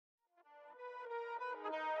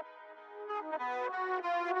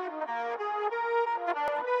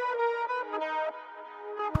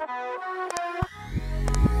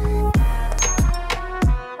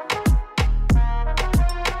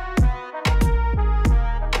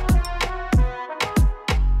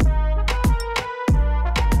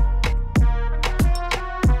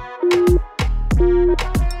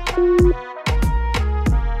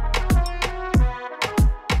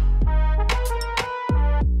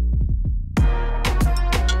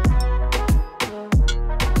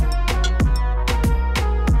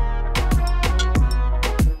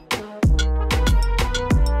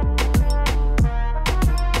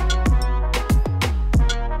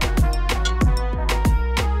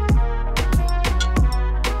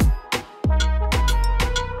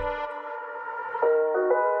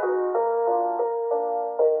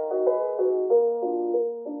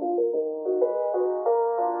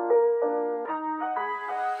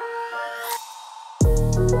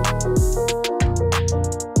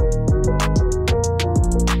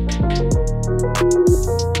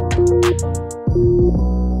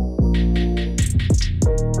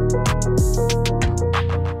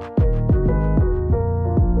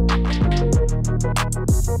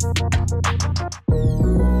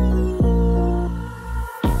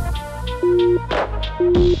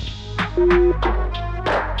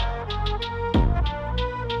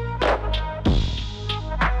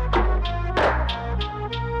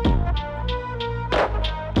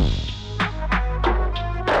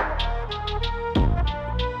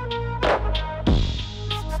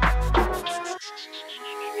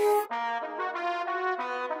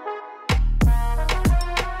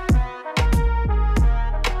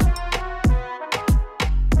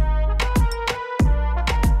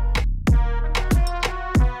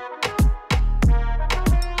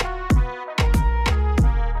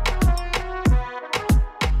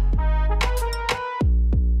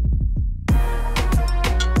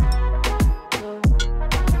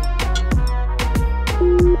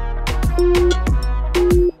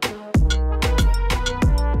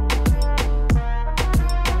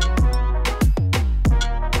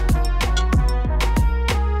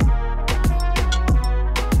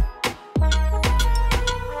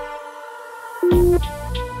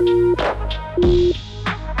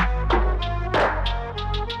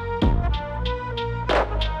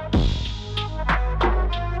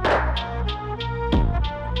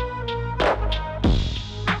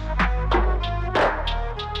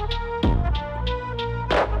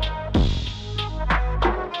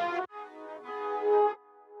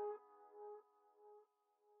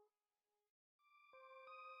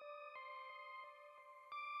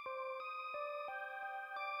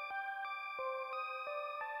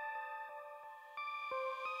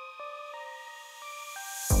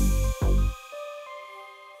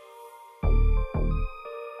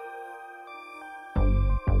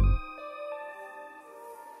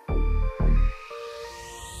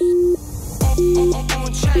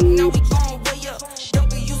On track, now we gon' way up.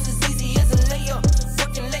 W's as easy as a layup.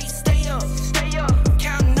 Working late, stay up, stay up.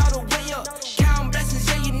 Counting all the way up. Counting blessings,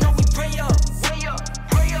 yeah, you know we pray up. Way up,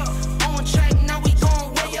 pray up. On track, now we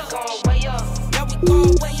gon' way up. Now we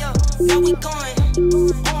gon' way up. Now we going.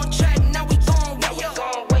 On track, now we gon'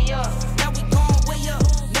 way up. Now we gon' way up.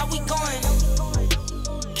 Now we going.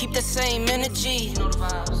 Keep the same energy.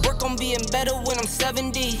 Work on being better when I'm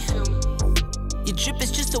 70. Your drip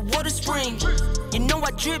is just a water spring. You know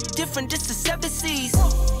I drip different, this the 7 C's.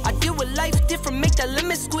 I deal with life different, make that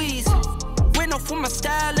lemon squeeze. Went off for my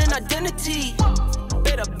style and identity.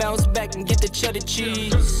 Better bounce back and get the cheddar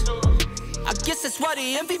cheese. I guess that's why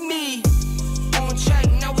they envy me. On track,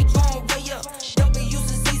 now we gon' way up.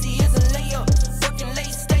 W's as easy as a layup. Working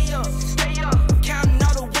late, stay up, stay up. Counting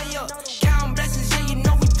all the way up. Counting blessings, yeah, you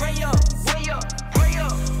know we pray up. Way up, pray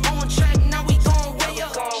up. On track, now we gon' way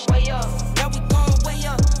up.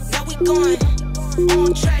 Going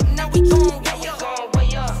on track, now we gon'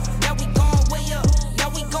 way up. Now we gon' way up. Now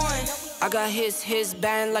we going. I got his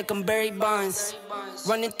band like I'm Barry Bonds.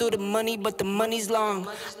 Running through the money, but the money's long.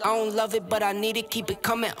 I don't love it, but I need it, keep it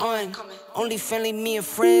coming on. Only friendly, me and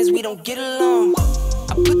friends, we don't get along.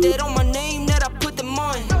 I put that on my name, that I put them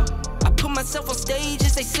on. I put myself on stage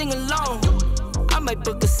as they sing along. I might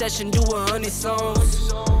book a session, do 100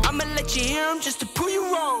 songs. I'ma let you hear them just to prove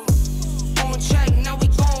you wrong. On track, now we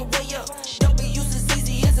gon' way up. W's as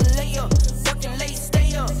easy as a layup. Working late,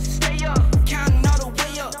 stay up, stay up. Counting all the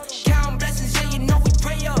way up. Counting blessings, yeah, you know we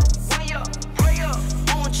pray up. Way up, pray up.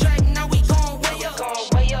 On track, now we gon' way up.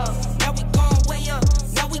 Now we gon' way up.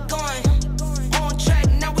 Now we going. On track,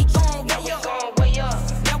 now we gon' way up.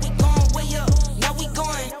 Now we gon' way up. Now we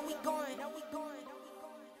going.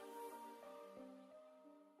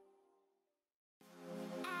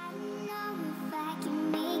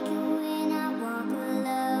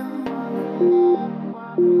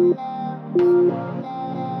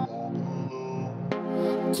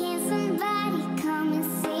 Can somebody come and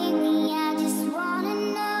save me? I just wanna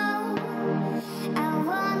know. I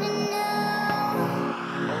wanna know.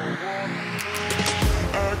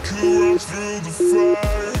 I could run through the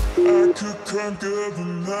fire, I could conquer the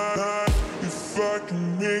night. If I can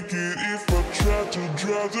make it, if I try to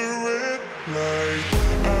draw the red light.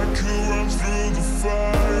 I could run through the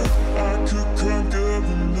fire, I could conquer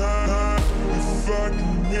the night. If I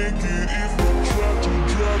can make it, if I try to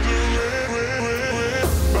draw the red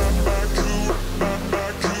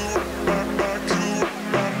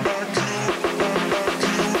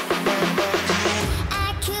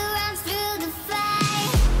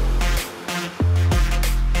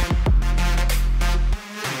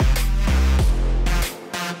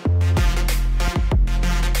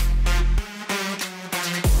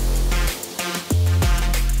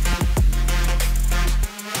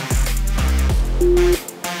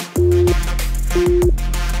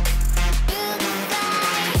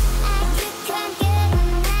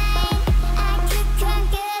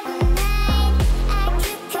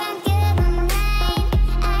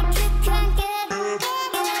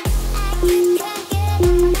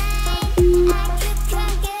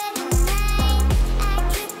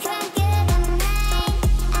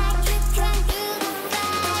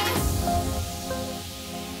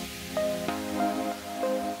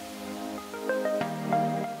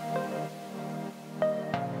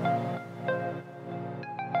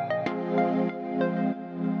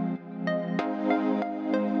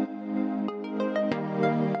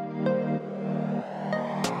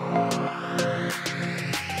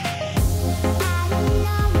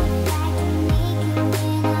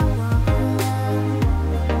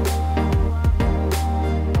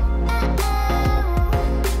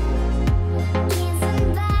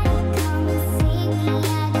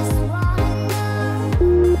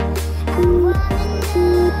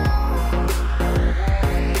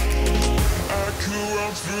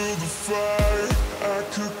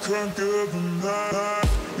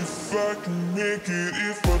make it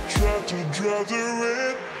if I try to draw the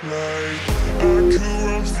red light. I could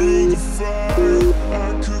run through the fire,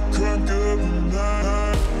 I could conquer the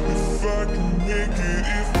night. If I can make it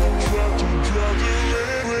if I try to draw the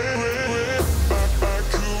red.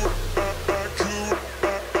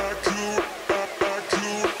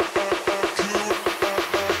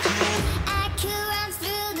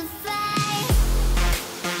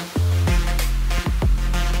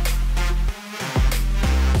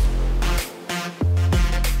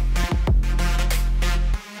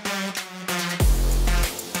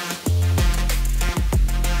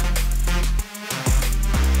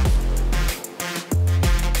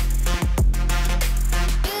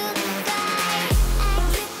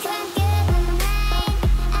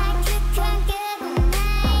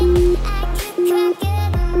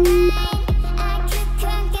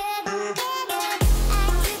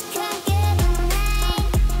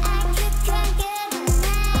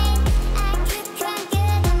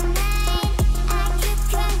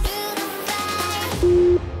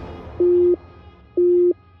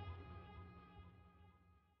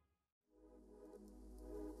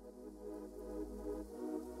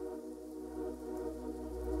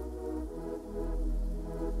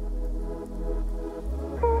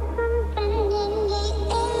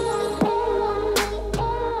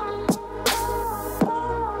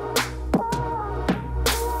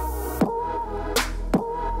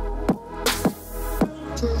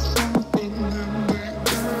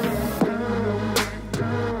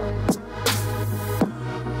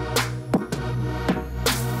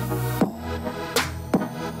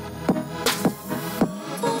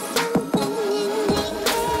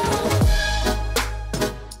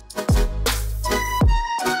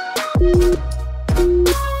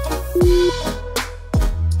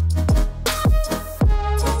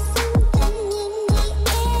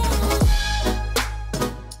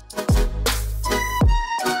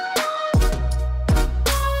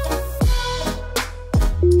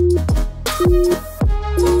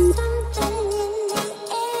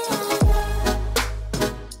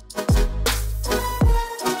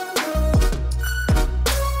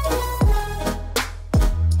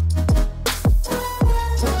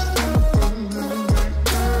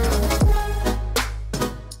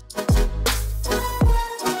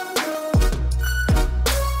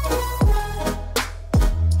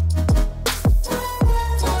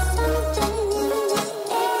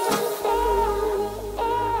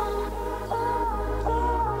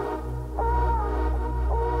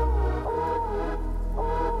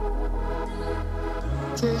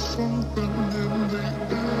 There's something in the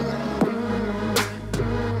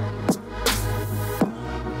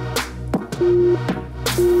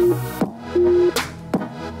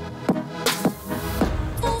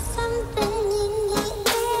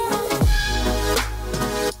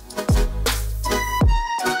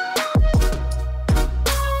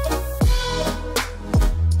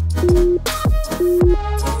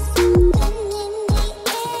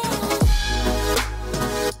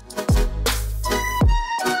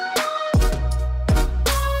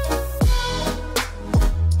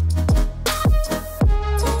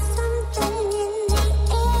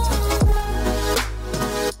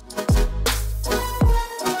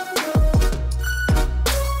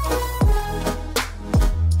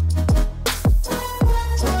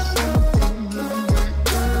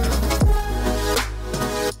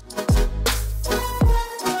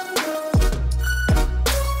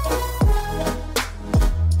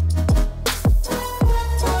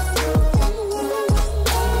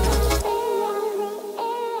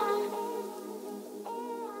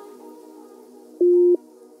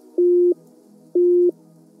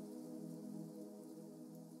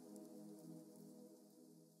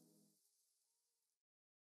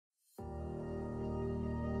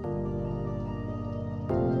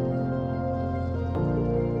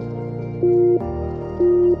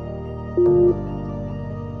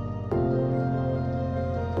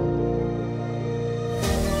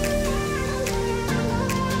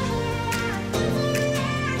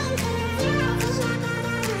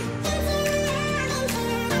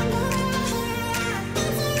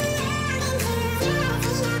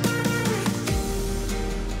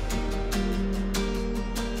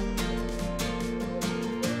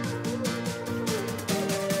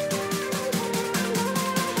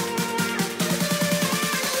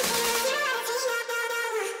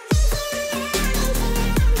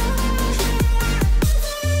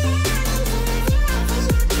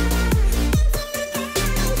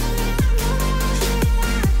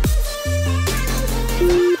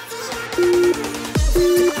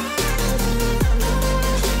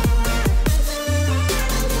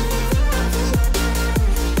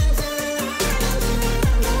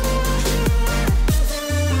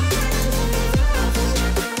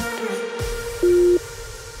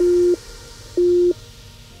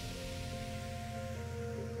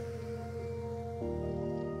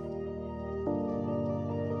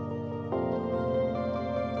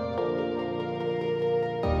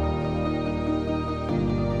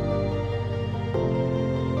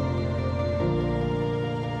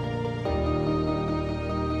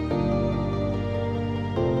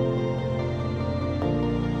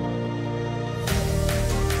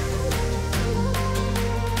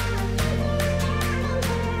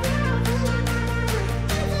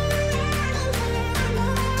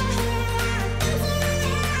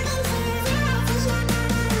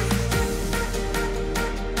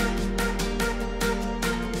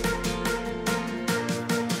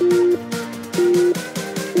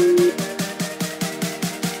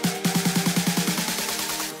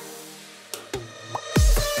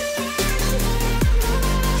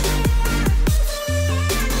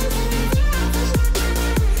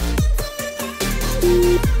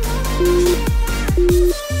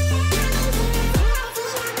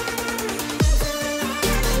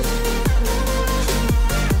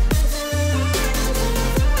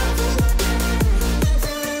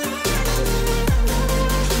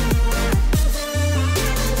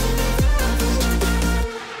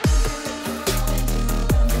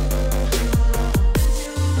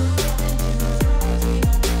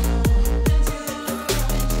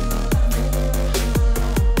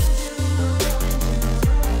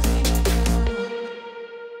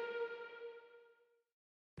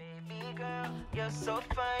you're so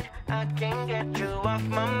fine, I can't get you off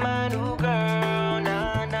my mind. Ooh girl,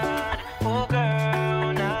 nah nah. Ooh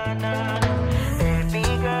girl, nah nah. Baby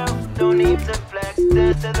girl, don't need to flex.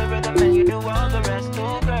 Dance to the rhythm and you do all the rest.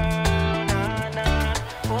 Ooh girl, nah nah.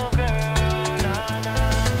 Ooh girl, nah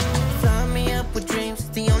nah. Fly me up with dreams,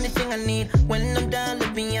 the only thing I need. When I'm down,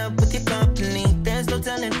 lift me up with your company. There's no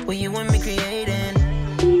telling what you and me creating.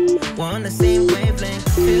 We're on the same wavelength.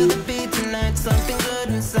 Feel the beat tonight, something good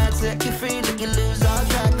inside. Set you free, let you lose all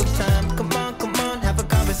track of time. Come on, have a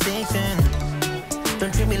conversation.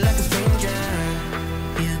 Don't treat me like a stranger.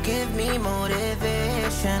 You give me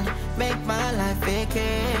motivation, make my life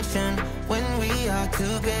vacation. When we are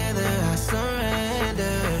together, I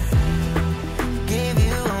surrender. Give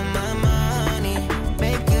you all my money,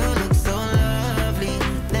 make you look so lovely.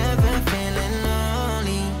 Never feeling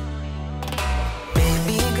lonely.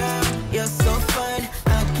 Baby girl, you're so fine,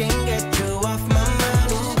 I can't get you off my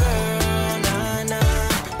mind. Ooh girl, nah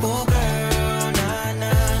nah. Ooh girl, nah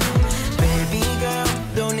nah. Baby girl,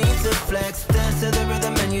 don't need to flex. Dance to the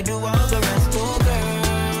rhythm and you do all the rest. Ooh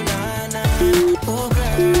girl, nah nah. Ooh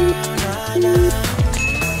girl, nah nah.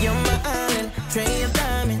 You're my island, tray of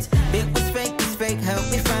diamonds. It was fake, help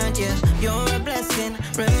me find you. You're a blessing,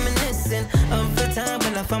 reminiscent of the time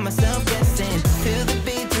when I found myself guessing. Feel the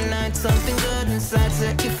beat tonight, something good inside.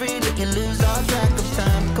 Set you free, let you lose all track of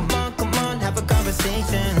time. Come on, have a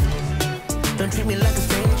conversation. Don't treat me like a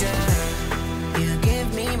stranger.